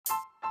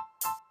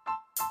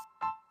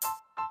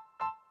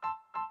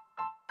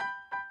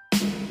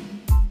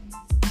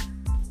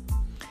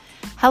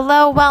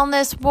Hello,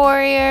 Wellness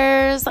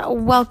Warriors.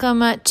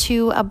 Welcome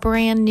to a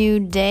brand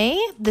new day.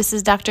 This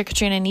is Dr.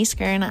 Katrina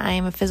Nieskern. I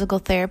am a physical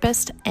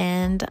therapist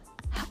and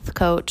health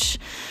coach.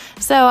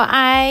 So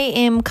I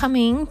am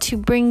coming to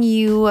bring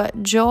you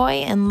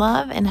joy and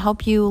love and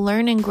help you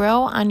learn and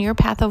grow on your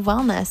path of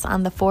wellness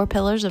on the 4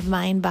 pillars of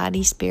mind,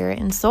 body, spirit,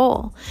 and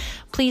soul.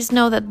 Please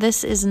know that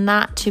this is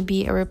not to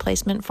be a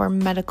replacement for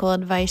medical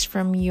advice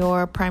from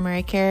your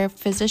primary care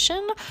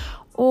physician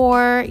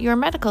or your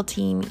medical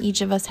team.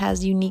 Each of us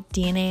has unique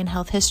DNA and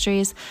health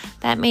histories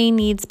that may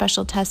need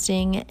special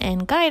testing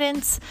and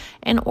guidance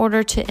in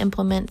order to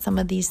implement some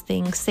of these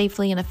things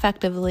safely and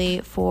effectively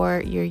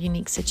for your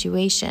unique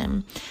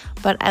situation.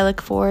 But I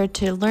look forward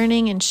to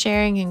learning and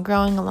sharing and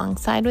growing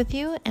alongside with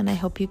you, and I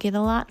hope you get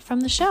a lot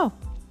from the show.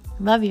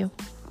 Love you.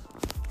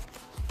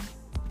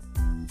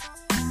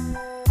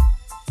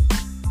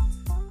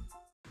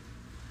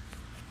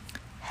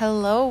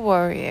 Hello,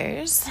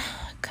 warriors.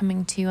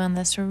 Coming to you on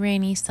this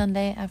rainy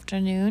Sunday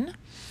afternoon.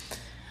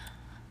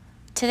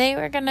 Today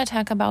we're going to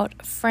talk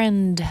about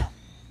friend.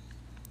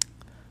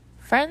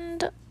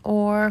 Friend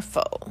or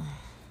foe?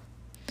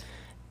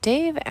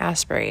 Dave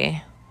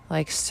Asprey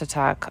likes to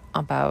talk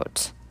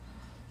about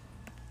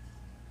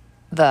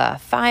the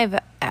 5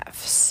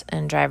 F's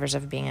and drivers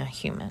of being a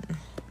human.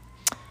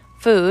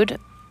 Food,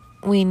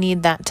 we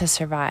need that to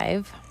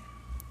survive,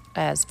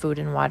 as food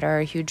and water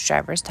are huge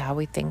drivers to how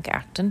we think,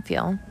 act, and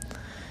feel.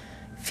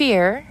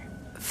 Fear,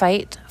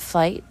 fight,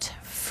 flight,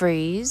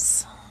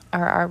 freeze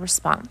are our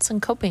response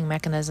and coping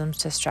mechanisms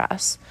to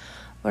stress,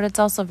 but it's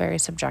also very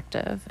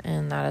subjective,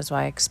 and that is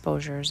why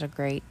exposures are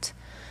great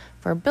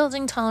for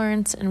building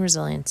tolerance and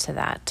resilience to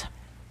that.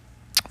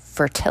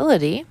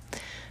 Fertility,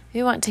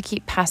 we want to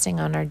keep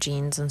passing on our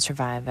genes and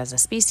survive as a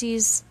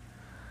species.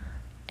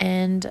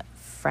 And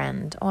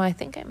friend, I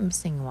think I'm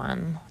missing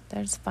one.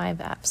 There's 5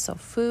 F's. So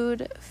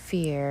food,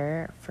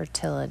 fear,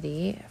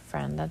 fertility,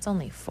 friend, that's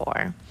only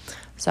 4.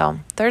 So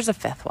there's a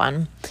 5th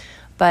one.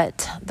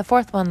 But the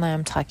 4th one that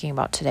I'm talking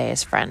about today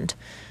is friend.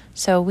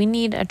 So we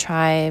need a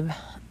tribe,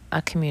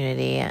 a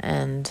community,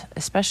 and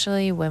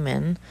especially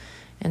women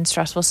in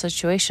stressful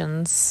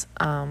situations,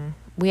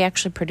 we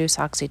actually produce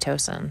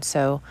oxytocin.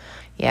 So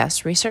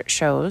yes, research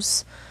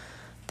shows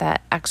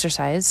that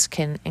exercise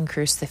can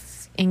increase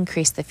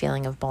the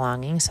feeling of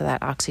belonging, so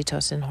that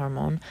oxytocin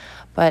hormone.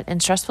 But in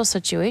stressful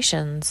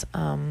situations,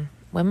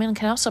 women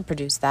can also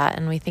produce that,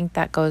 and we think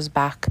that goes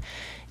back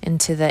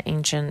into the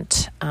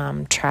ancient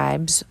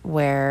tribes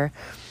where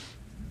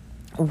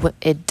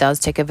it does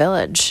take a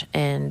village,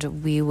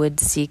 and we would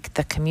seek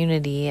the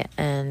community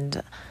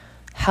and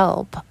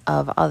help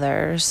of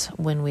others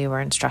when we were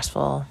in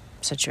stressful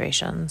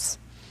situations.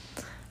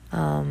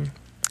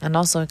 And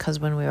also because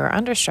when we were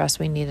under stress,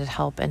 we needed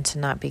help and to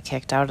not be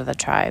kicked out of the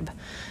tribe,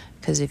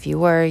 because if you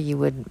were, you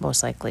would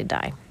most likely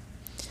die.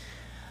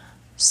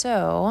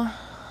 So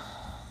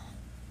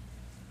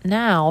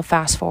now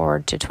fast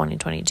forward to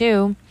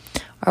 2022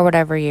 or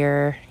whatever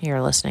year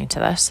you're listening to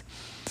this.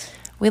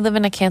 We live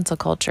in a cancel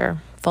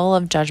culture full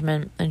of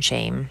judgment and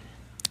shame,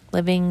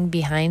 living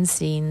behind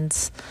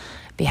scenes,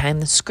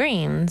 behind the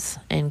screens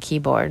and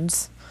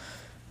keyboards,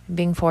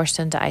 being forced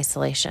into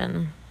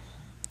isolation,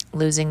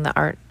 losing the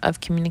art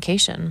of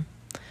communication,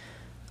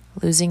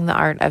 losing the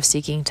art of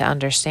seeking to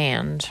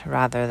understand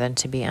rather than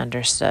to be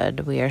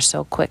understood. We are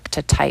so quick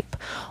to type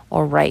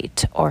or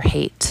write or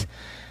hate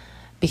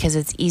because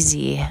it's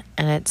easy,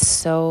 and it's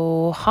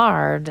so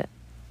hard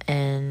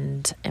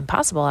and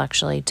impossible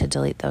actually to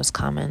delete those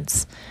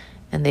comments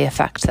and the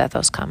effect that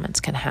those comments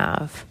can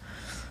have.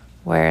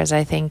 Whereas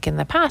I think in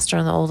the past or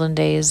in the olden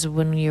days,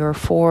 when you were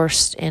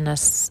forced in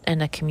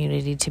a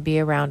community to be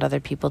around other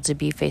people, to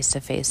be face to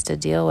face, to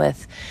deal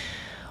with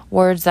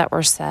words that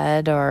were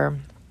said or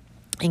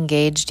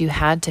engaged, you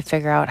had to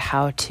figure out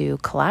how to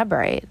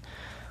collaborate.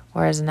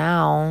 Whereas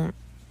now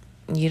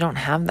you don't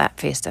have that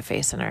face to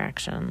face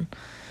interaction.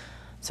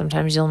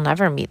 Sometimes you'll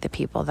never meet the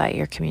people that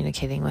you're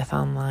communicating with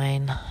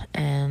online,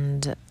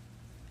 and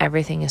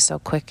everything is so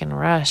quick and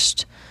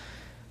rushed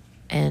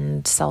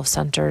and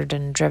self-centered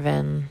and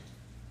driven.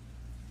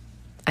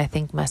 I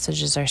think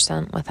messages are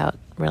sent without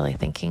really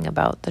thinking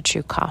about the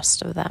true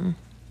cost of them.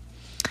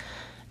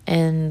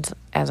 And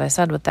as I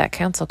said, with that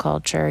cancel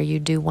culture, you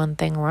do one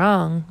thing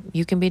wrong,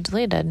 you can be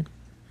deleted,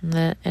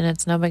 and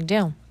it's no big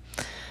deal,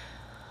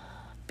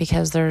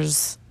 because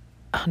there's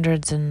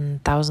hundreds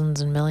and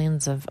thousands and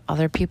millions of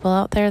other people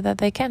out there that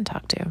they can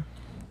talk to.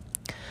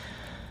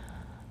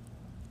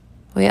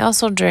 We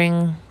also,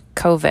 during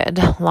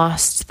COVID,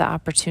 lost the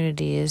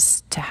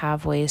opportunities to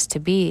have ways to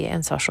be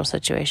in social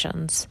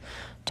situations,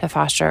 to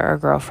foster or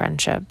grow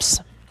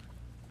friendships.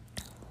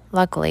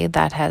 Luckily,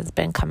 that has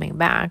been coming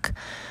back,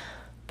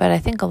 but I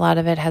think a lot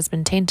of it has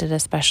been tainted,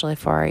 especially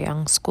for our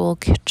young school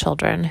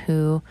children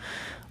who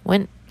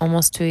went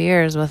almost 2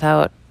 years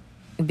without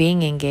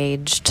being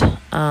engaged,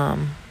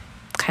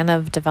 kind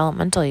of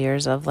developmental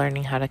years of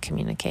learning how to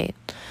communicate.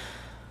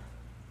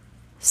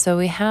 So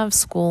we have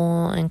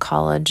school and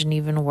college and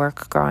even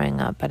work growing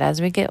up, but as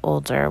we get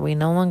older, we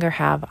no longer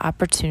have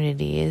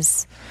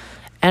opportunities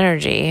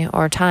energy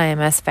or time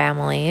as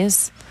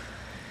families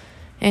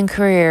and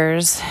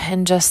careers,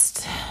 and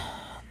just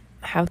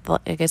have,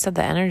 like I said,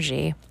 the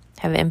energy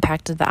have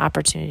impacted the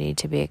opportunity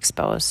to be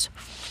exposed.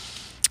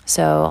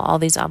 So all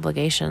these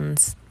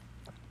obligations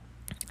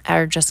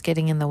are just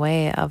getting in the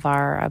way of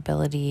our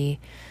ability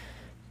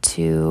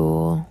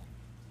to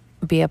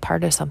be a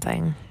part of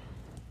something.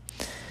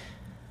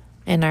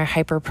 In our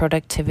hyper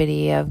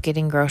productivity of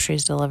getting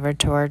groceries delivered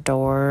to our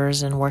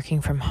doors and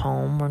working from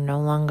home, we're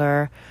no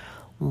longer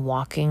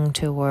walking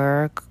to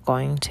work,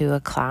 going to a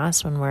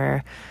class. When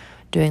we're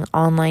doing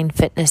online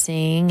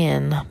fitnessing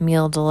and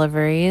meal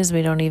deliveries,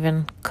 we don't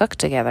even cook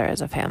together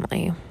as a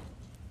family.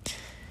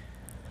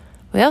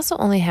 We also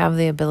only have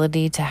the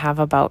ability to have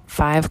about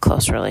 5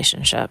 close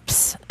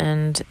relationships.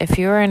 And if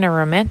you're in a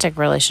romantic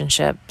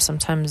relationship,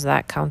 sometimes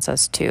that counts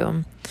as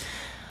 2.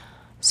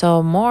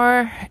 So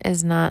more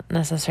is not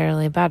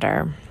necessarily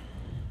better.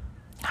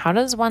 How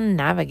does one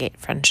navigate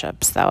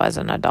friendships, though, as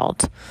an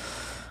adult?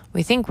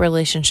 We think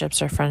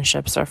relationships or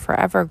friendships are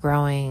forever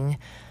growing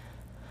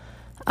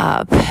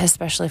up,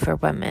 especially for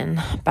women.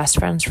 Best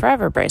friends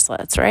forever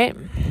bracelets, right?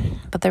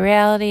 But the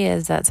reality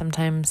is that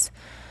sometimes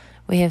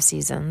we have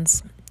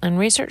seasons. And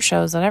research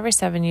shows that every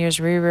 7 years,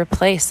 we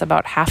replace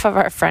about half of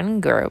our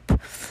friend group.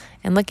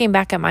 And looking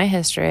back at my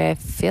history, I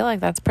feel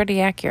like that's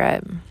pretty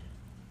accurate.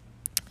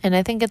 And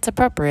I think it's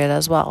appropriate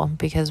as well,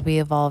 because we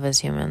evolve as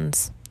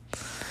humans.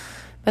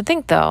 But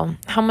think, though,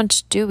 how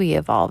much do we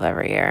evolve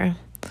every year?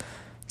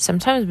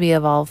 Sometimes we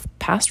evolve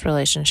past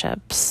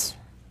relationships,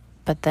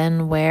 but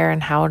then where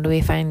and how do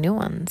we find new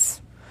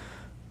ones?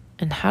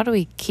 And how do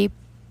we keep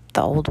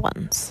the old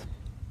ones?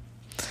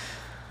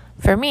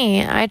 For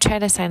me, I try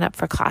to sign up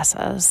for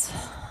classes.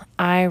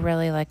 I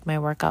really like my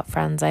workout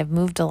friends. I've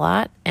moved a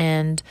lot,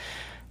 and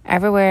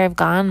everywhere I've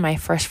gone, my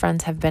first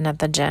friends have been at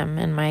the gym.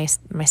 And my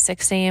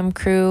 6 a.m.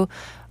 crew,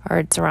 or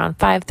it's around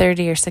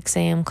 5:30 or 6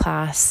 a.m.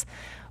 class,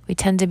 we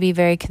tend to be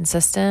very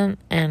consistent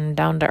and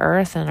down to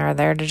earth and are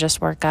there to just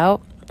work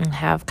out and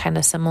have kind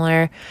of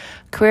similar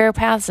career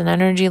paths and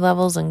energy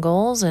levels and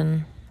goals,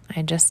 and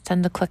I just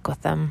tend to click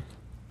with them.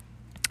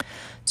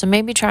 So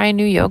maybe try a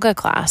new yoga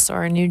class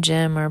or a new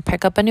gym, or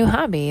pick up a new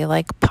hobby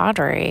like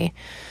pottery.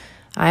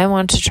 I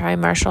want to try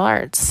martial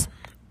arts.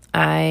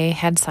 I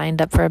had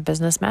signed up for a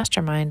business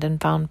mastermind and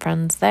found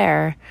friends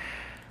there.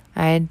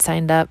 I had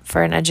signed up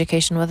for an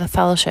education with a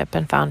fellowship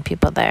and found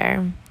people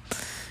there.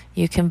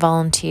 You can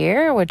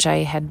volunteer, which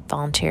I had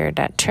volunteered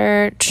at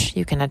church.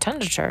 You can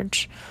attend a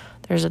church.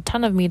 There's a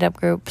ton of meetup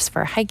groups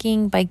for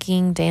hiking,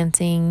 biking,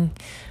 dancing,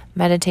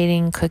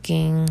 meditating,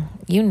 cooking,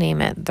 you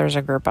name it. There's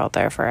a group out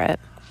there for it.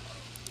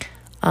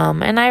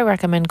 And I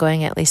recommend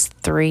going at least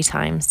 3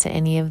 times to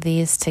any of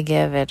these to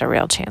give it a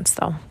real chance,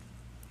 though.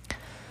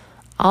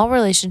 All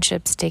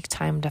relationships take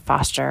time to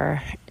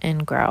foster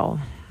and grow.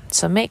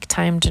 So make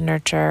time to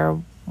nurture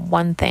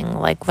one thing,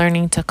 like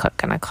learning to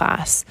cook in a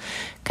class,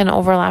 can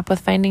overlap with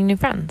finding new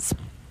friends.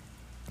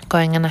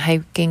 Going in a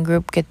hiking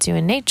group gets you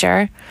in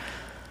nature,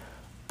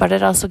 but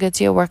it also gets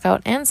you a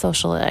workout and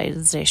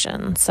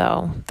socialization.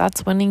 So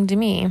that's winning to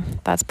me.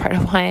 That's part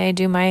of why I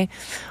do my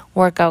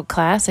workout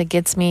class. It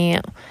gets me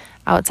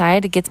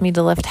outside. It gets me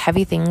to lift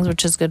heavy things,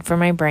 which is good for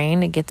my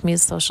brain. It gets me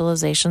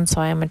socialization,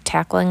 so I'm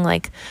tackling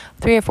like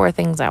 3 or 4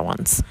 things at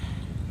once.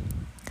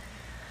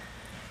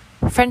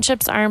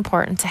 Friendships are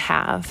important to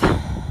have,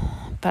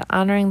 but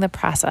honoring the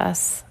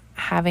process,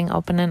 having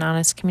open and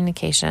honest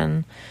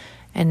communication,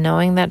 and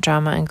knowing that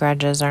drama and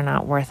grudges are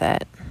not worth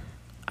it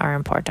are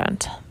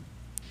important.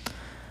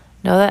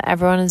 Know that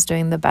everyone is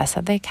doing the best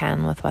that they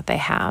can with what they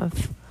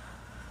have.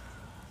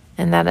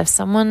 And that if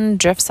someone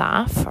drifts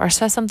off or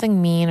says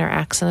something mean or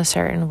acts in a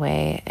certain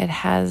way, it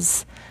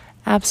has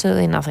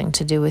absolutely nothing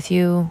to do with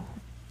you,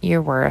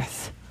 your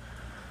worth,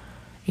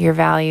 your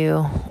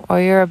value,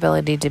 or your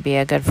ability to be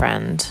a good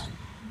friend,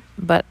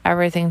 but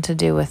everything to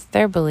do with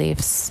their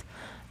beliefs,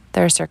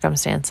 their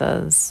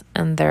circumstances,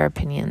 and their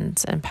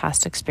opinions and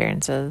past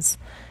experiences,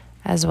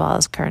 as well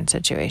as current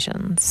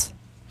situations.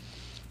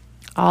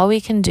 All we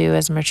can do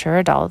as mature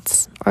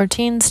adults, or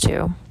teens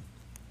too,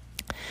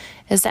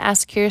 is to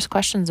ask curious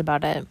questions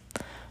about it.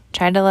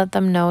 Try to let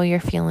them know your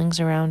feelings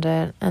around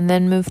it, and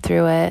then move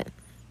through it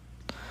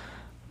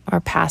or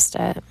past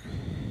it.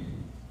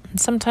 And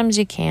sometimes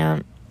you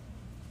can't,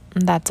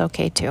 and that's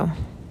okay too.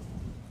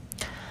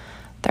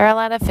 There are a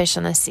lot of fish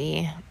in the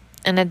sea,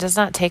 and it does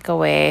not take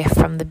away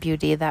from the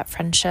beauty that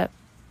friendship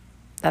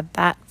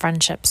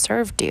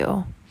served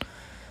you.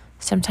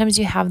 Sometimes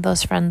you have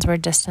those friends where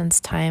distance,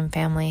 time,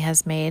 family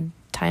has made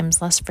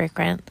times less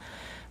frequent,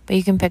 but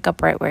you can pick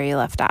up right where you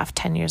left off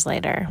 10 years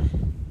later.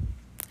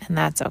 And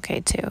that's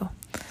okay too.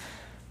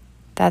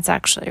 That's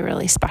actually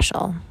really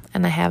special.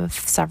 And I have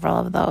several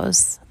of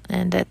those,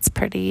 and it's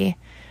pretty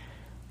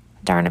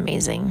darn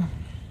amazing.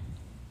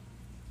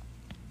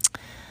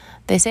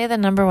 They say the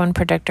number one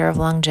predictor of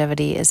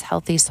longevity is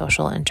healthy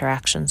social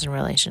interactions and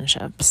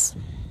relationships.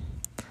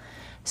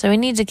 So we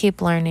need to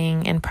keep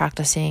learning and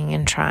practicing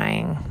and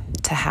trying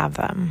to have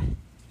them.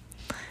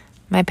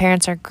 My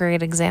parents are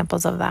great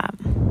examples of that.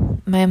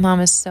 My mom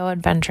is so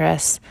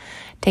adventurous,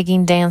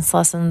 taking dance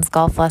lessons,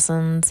 golf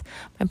lessons.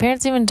 My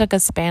parents even took a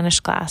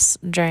Spanish class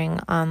during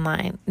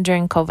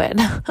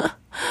COVID.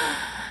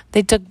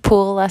 They took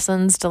pool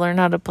lessons to learn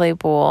how to play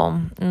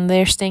pool, and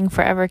they're staying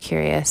forever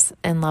curious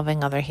and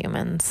loving other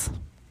humans.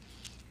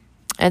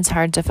 It's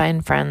hard to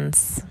find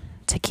friends,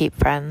 to keep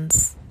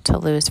friends, to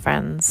lose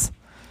friends,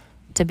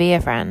 to be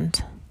a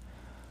friend,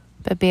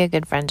 but be a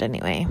good friend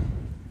anyway.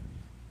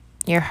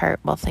 Your heart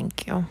will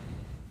thank you.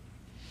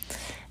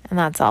 And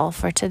that's all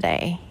for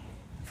today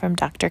from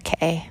Dr.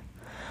 K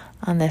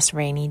on this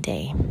rainy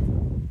day.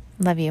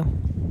 Love you.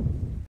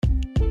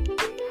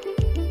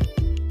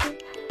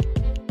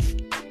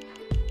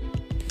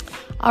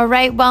 All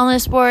right,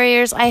 Wellness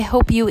Warriors, I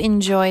hope you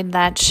enjoyed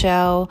that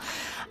show.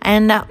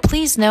 And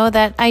please know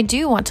that I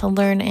do want to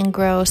learn and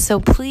grow. So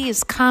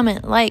please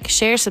comment, like,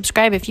 share,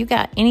 subscribe if you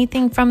got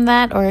anything from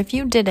that, or if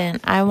you didn't.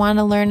 I want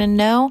to learn and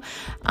know,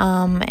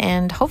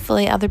 and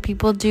hopefully other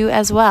people do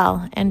as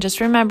well. And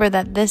just remember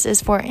that this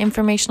is for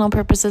informational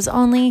purposes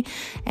only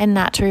and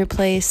not to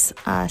replace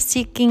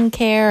seeking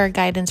care or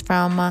guidance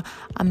from a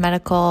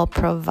medical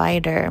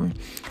provider.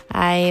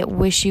 I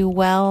wish you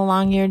well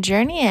along your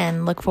journey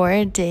and look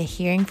forward to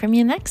hearing from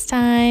you next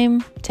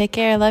time. Take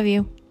care. I love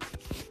you.